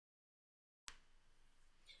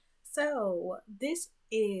So this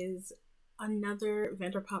is another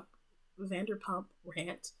Vanderpump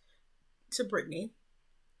rant to Brittany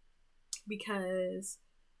because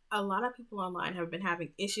a lot of people online have been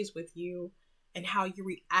having issues with you and how you're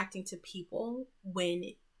reacting to people when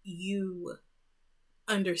you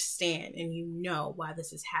understand and you know why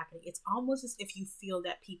this is happening. It's almost as if you feel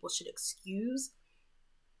that people should excuse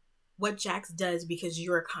what Jax does because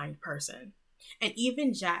you're a kind person. And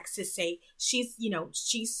even Jax to say she's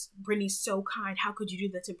Brittany's so kind. How could you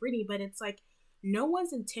do that to Brittany? But it's like no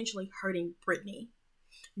one's intentionally hurting Brittany.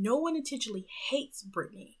 No one intentionally hates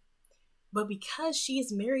Brittany. But because she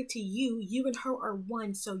is married to you, you and her are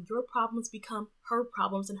one. So your problems become her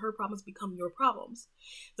problems and her problems become your problems.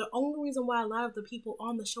 The only reason why a lot of the people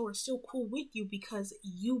on the show are still cool with you because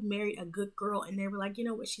you married a good girl and they were like, you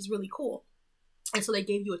know what, she's really cool. And so they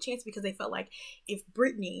gave you a chance because they felt like if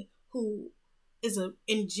Brittany, who is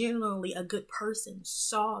in generally a good person,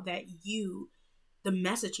 saw that the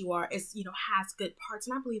message you are is, has good parts.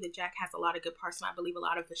 And I believe that Jack has a lot of good parts. And I believe a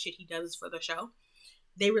lot of the shit he does is for the show.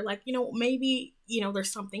 They were like, maybe,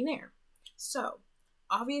 there's something there. So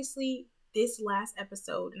obviously this last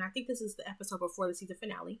episode, and I think this is the episode before the season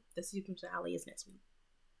finale. The season finale is next week.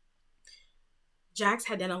 Jax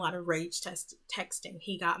had done a lot of rage texting.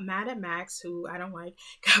 He got mad at Max, who I don't like,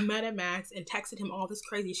 got mad at Max and texted him all this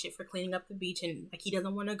crazy shit for cleaning up the beach and like he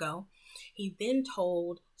doesn't want to go. He then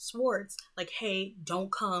told Swartz, like, hey,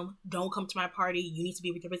 don't come to my party. You need to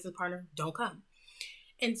be with your business partner. Don't come.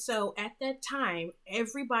 And so at that time,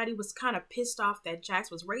 everybody was kind of pissed off that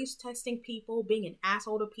Jax was rage texting people, being an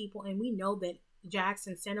asshole to people. And we know that Jax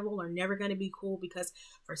and Sandoval are never going to be cool because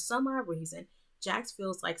for some odd reason, Jax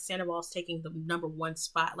feels like Sandoval's taking the #1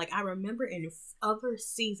 spot. Like I remember in other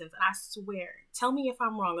seasons, and I swear, tell me if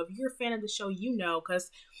I'm wrong. If you're a fan of the show, because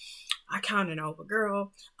I kind of know, but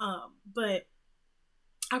girl, but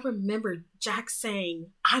I remember Jax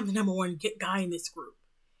saying, I'm the #1 guy in this group.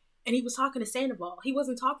 And he was talking to Sandoval. He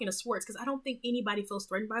wasn't talking to Swartz because I don't think anybody feels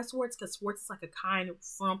threatened by Swartz because Swartz is like a kind,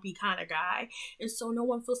 frumpy kind of guy. And so no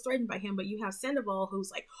one feels threatened by him. But you have Sandoval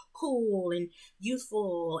who's like cool and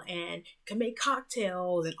youthful and can make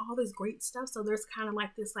cocktails and all this great stuff. So there's kind of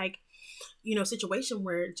like this situation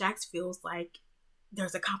where Jax feels like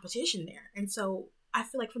there's a competition there. And so I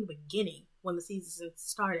feel like from the beginning when the season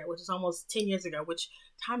started, which is almost 10 years ago, which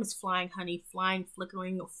time is flying, honey, flying,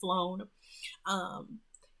 flickering, flown.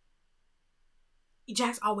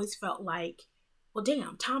 Jax always felt like, well,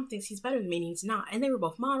 damn, Tom thinks he's better than me and he's not. And they were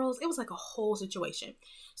both models. It was like a whole situation.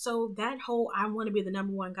 So that whole I want to be the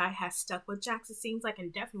 #1 guy has stuck with Jax, it seems like,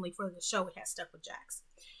 and definitely for the show, it has stuck with Jax.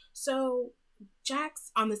 So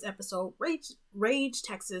Jax on this episode, rage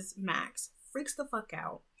texts Max, freaks the fuck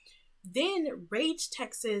out. Then rage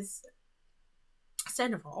texts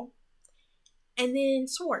Sandoval, and then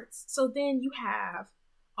Swartz. So then you have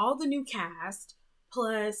all the new cast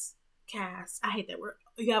plus I hate that word.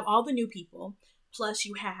 You have all the new people, plus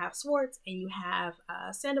you have Swartz and you have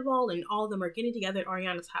Sandoval, and all of them are getting together at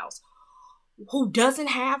Ariana's house, who doesn't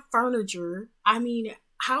have furniture. I mean,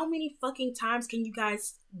 how many fucking times can you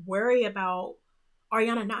guys worry about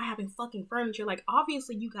Ariana not having fucking furniture? Like,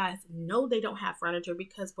 obviously you guys know they don't have furniture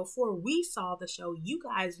because before we saw the show, you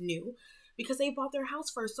guys knew because they bought their house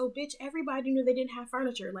first. So, bitch, everybody knew they didn't have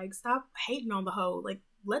furniture. Like, stop hating on the hoe. Like,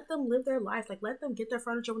 let them live their life. Like, let them get their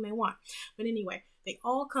furniture when they want. But anyway, they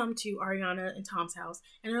all come to Ariana and Tom's house,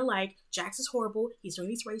 and they're like, Jax is horrible. He's doing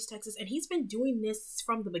these race texts, and he's been doing this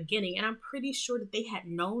from the beginning. And I'm pretty sure that they had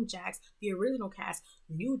known Jax. The original cast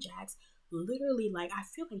knew Jax. Literally, like, I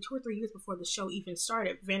feel like 2 or 3 years before the show even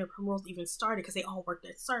started, Vanderpump Rules even started, because they all worked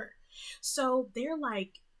at CERT. So they're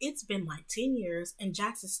like, it's been like 10 years and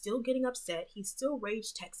Jax is still getting upset. He's still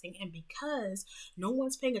rage texting. And because no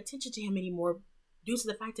one's paying attention to him anymore due to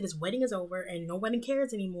the fact that his wedding is over and no one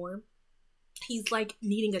cares anymore, he's like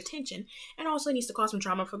needing attention and also needs to cause some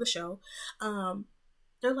drama for the show.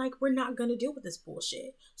 They're like, we're not going to deal with this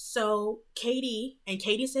bullshit. So Katie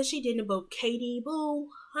says she didn't, but Katie, boo,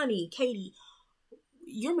 honey, Katie,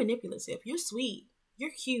 you're manipulative. You're sweet. You're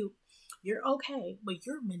cute. You're okay, but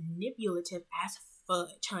you're manipulative as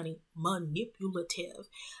fudge, honey. Manipulative.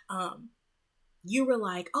 You were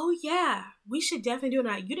like, oh yeah, we should definitely do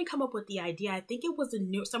it. You didn't come up with the idea. I think it was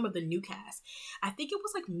some of the new cast. I think it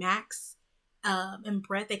was like Max and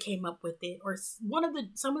Brett that came up with it, or some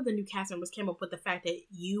of the new cast members came up with the fact that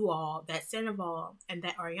that Sandoval and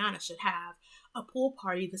that Ariana should have a pool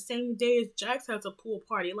party the same day as Jax has a pool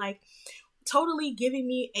party. Like, totally giving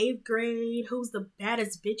me 8th grade, who's the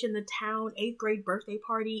baddest bitch in the town, 8th grade birthday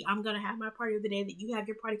party, I'm gonna have my party of the day that you have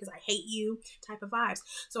your party because I hate you type of vibes.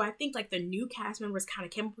 So I think like the new cast members kind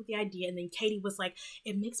of came up with the idea, and then Katie was like,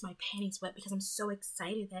 it makes my panties wet because I'm so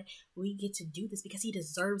excited that we get to do this because he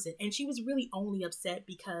deserves it. And she was really only upset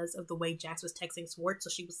because of the way Jax was texting Swartz, so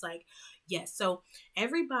she was like, yes. So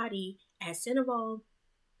everybody at Sandoval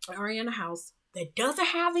or in a house that doesn't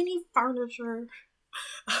have any furniture,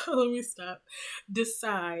 let me stop,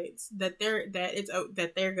 decides that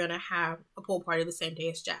they're gonna have a pool party the same day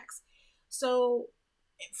as Jax. So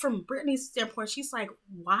from Brittany's standpoint, she's like,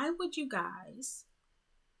 why would you guys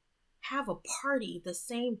have a party the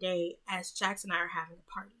same day as Jax and I are having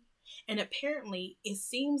a party? And apparently it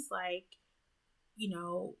seems like,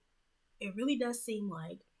 it really does seem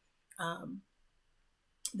like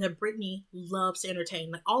that Brittany loves to entertain.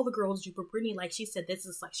 Like all the girls do, but Brittany, like she said, this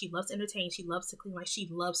is like she loves to entertain, she loves to clean, like she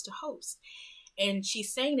loves to host. And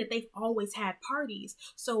she's saying that they've always had parties.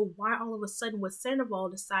 So why all of a sudden would Sandoval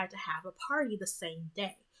decide to have a party the same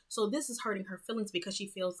day? So this is hurting her feelings because she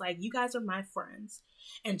feels like you guys are my friends.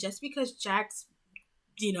 And just because Jax,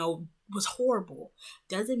 was horrible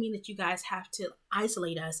doesn't mean that you guys have to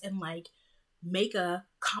isolate us and like make a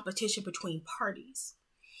competition between parties.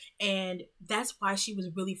 And that's why she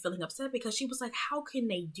was really feeling upset, because she was like, how can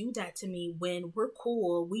they do that to me when we're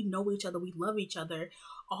cool, we know each other, we love each other,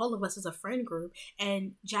 all of us as a friend group,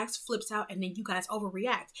 and Jax flips out and then you guys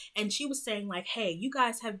overreact. And she was saying like, hey, you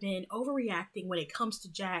guys have been overreacting when it comes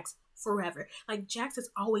to Jax forever. Like Jax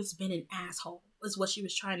has always been an asshole is what she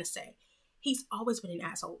was trying to say. He's always been an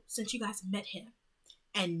asshole since you guys met him.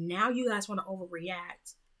 And now you guys want to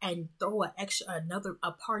overreact and throw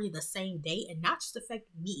a party the same day and not just affect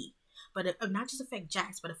me, but not just affect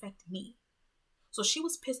Jax, but affect me. So she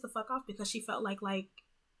was pissed the fuck off because she felt like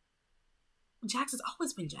Jax has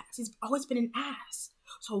always been Jax. He's always been an ass.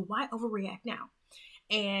 So why overreact now?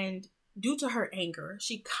 And due to her anger,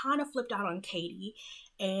 she kind of flipped out on Katie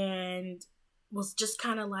and was just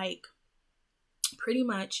kind of like, pretty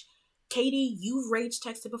much, Katie, you've rage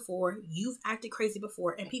texted before, you've acted crazy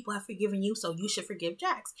before, and people have forgiven you, so you should forgive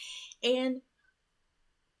Jax. And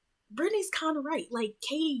Brittany's kind of right. Like,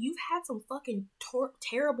 Katie, you've had some fucking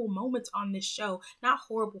terrible moments on this show. Not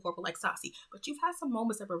horrible like Saucy, but you've had some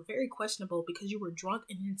moments that were very questionable because you were drunk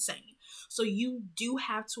and insane. So you do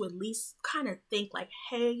have to at least kind of think like,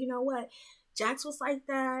 hey, you know what? Jax was like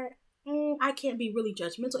that. I can't be really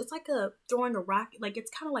judgmental. It's like throwing a rock. Like,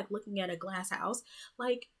 it's kind of like looking at a glass house.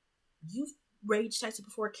 Like, you've rage texted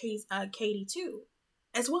before Katie too,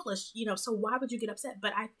 as well as, so why would you get upset?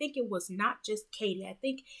 But I think it was not just Katie. I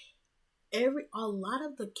think a lot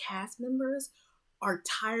of the cast members are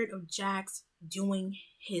tired of Jax doing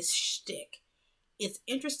his shtick. It's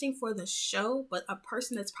interesting for the show, but a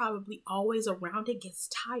person that's probably always around it gets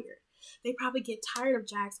tired. They probably get tired of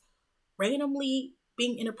Jax randomly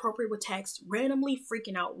being inappropriate with text, randomly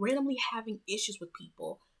freaking out, randomly having issues with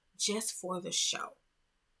people just for the show.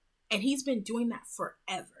 And he's been doing that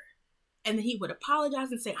forever. And then he would apologize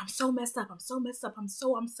and say, I'm so messed up. I'm so messed up. I'm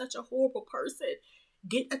such a horrible person.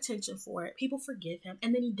 Get attention for it. People forgive him.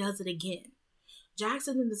 And then he does it again.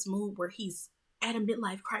 Jackson's in this mood where he's at a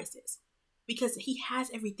midlife crisis because he has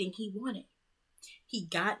everything he wanted. He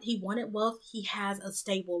wanted wealth. He has a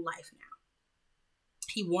stable life now.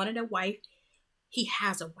 He wanted a wife. He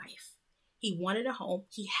has a wife. He wanted a home.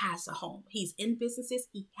 He has a home. He's in businesses.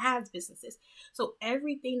 He has businesses. So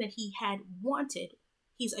everything that he had wanted,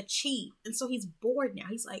 he's achieved. And so he's bored now.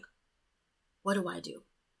 He's like, what do I do?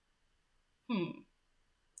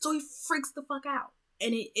 So he freaks the fuck out.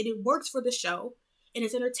 And it works for the show. And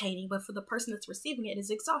it's entertaining. But for the person that's receiving it, it's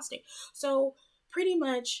exhausting. So pretty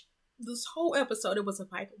much this whole episode, it was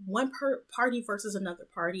like one party versus another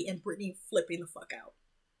party. And Brittany flipping the fuck out.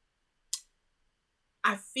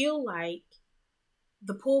 I feel like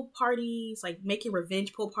the pool parties, like making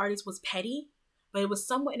revenge pool parties, was petty, but it was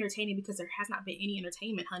somewhat entertaining because there has not been any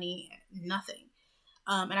entertainment, honey. Nothing.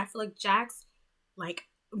 And I feel like Jax, like,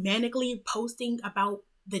 manically posting about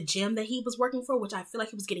the gym that he was working for, which I feel like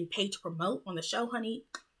he was getting paid to promote on the show, honey.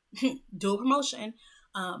 Do a promotion.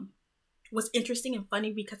 Was interesting and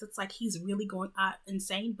funny because it's like he's really going out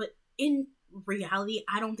insane. But in reality,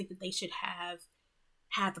 I don't think that they should have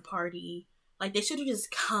had the party. Like, they should have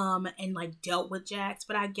just come and, like, dealt with Jax.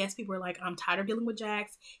 But I guess people were like, I'm tired of dealing with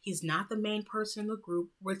Jax. He's not the main person in the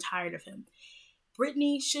group. We're tired of him.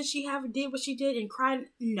 Brittany, should she have did what she did and cried?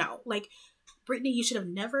 No. Like, Brittany, you should have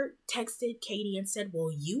never texted Katie and said,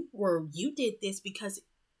 well, you did this, because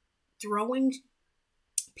throwing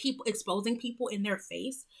people, exposing people in their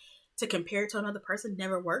face to compare to another person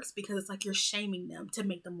never works, because it's like you're shaming them to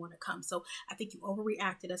make them want to come. So I think you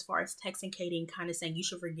overreacted as far as texting Katie and kind of saying you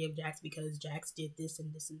should forgive Jax because Jax did this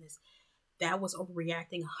and this and this. That was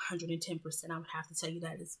overreacting 110%. I would have to tell you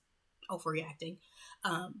that is overreacting.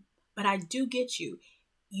 But I do get you.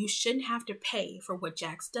 You shouldn't have to pay for what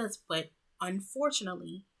Jax does, but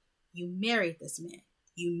unfortunately, you married this man.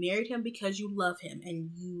 You married him because you love him, and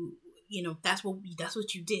you know, that's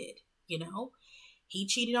what you did, you know? He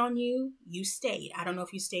cheated on you, you stayed. I don't know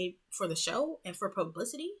if you stayed for the show and for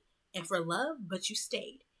publicity and for love, but you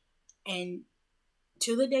stayed. And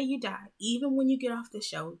to the day you die, even when you get off the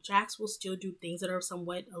show, Jax will still do things that are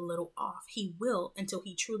somewhat a little off. He will, until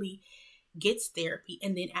he truly gets therapy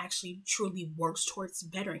and then actually truly works towards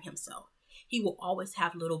bettering himself. He will always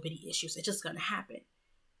have little bitty issues. It's just going to happen.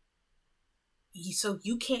 So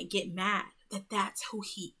you can't get mad that that's who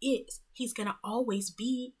he is. He's going to always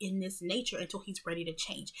be in this nature until he's ready to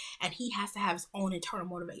change. And he has to have his own internal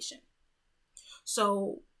motivation.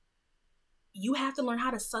 So you have to learn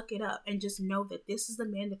how to suck it up and just know that this is the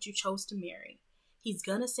man that you chose to marry. He's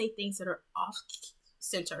going to say things that are off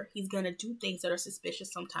center. He's going to do things that are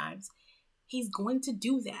suspicious sometimes. He's going to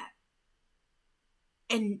do that.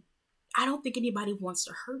 And I don't think anybody wants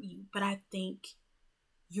to hurt you, but I think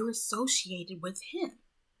you're associated with him.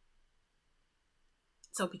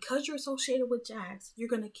 So because you're associated with Jax, you're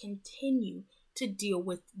going to continue to deal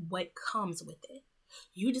with what comes with it.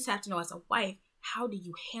 You just have to know, as a wife, how do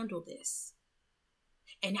you handle this?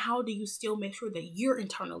 And how do you still make sure that you're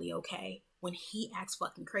internally okay when he acts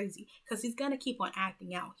fucking crazy? Because he's going to keep on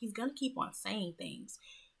acting out. He's going to keep on saying things.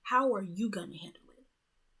 How are you going to handle it?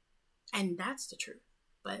 And that's the truth.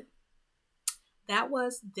 But that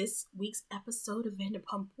was this week's episode of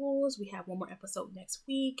Vanderpump Rules. We have one more episode next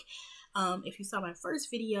week. If you saw my first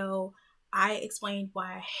video, I explained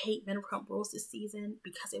why I hate Vanderpump Rules this season,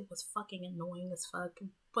 because it was fucking annoying as fuck.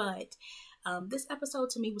 But this episode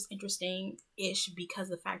to me was interesting-ish because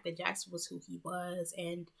of the fact that Jackson was who he was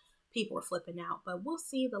and people were flipping out. But we'll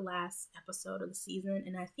see the last episode of the season,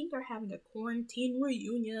 and I think they're having a quarantine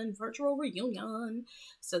reunion, virtual reunion.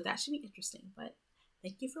 So that should be interesting. But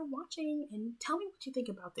thank you for watching, and tell me what you think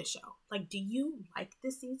about this show. Like, do you like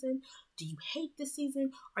this season? Do you hate this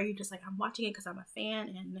season? Are you just like, I'm watching it because I'm a fan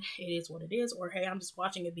and it is what it is? Or, hey, I'm just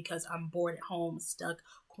watching it because I'm bored at home, stuck,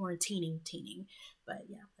 quarantining, teening. But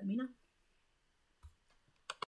yeah, let me know.